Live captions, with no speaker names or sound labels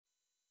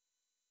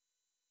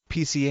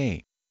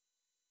PCA.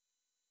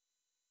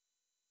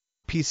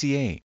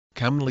 PCA,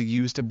 commonly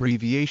used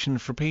abbreviation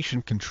for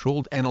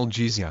patient-controlled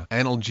analgesia.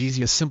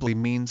 Analgesia simply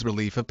means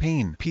relief of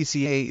pain.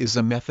 PCA is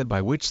a method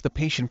by which the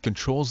patient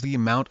controls the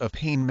amount of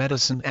pain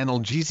medicine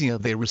analgesia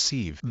they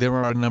receive. There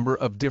are a number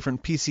of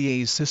different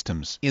PCA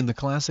systems. In the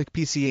classic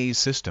PCA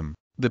system,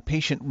 the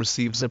patient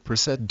receives a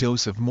preset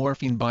dose of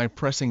morphine by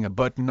pressing a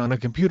button on a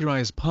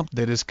computerized pump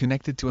that is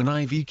connected to an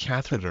IV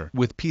catheter.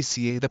 With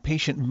PCA, the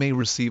patient may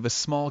receive a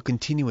small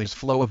continuous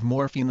flow of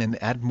morphine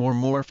and add more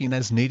morphine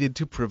as needed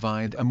to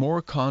provide a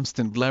more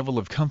constant level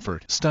of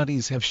comfort.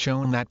 Studies have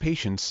shown that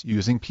patients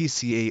using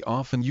PCA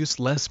often use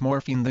less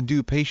morphine than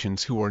do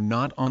patients who are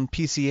not on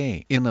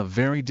PCA. In a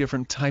very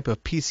different type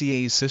of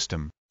PCA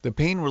system, the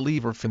pain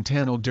reliever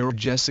fentanyl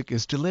Duragesic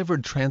is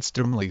delivered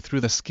transdermally through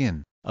the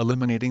skin,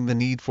 eliminating the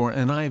need for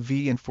an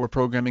IV and for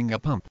programming a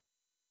pump.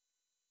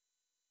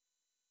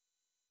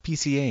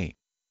 PCA.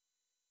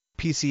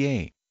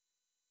 PCA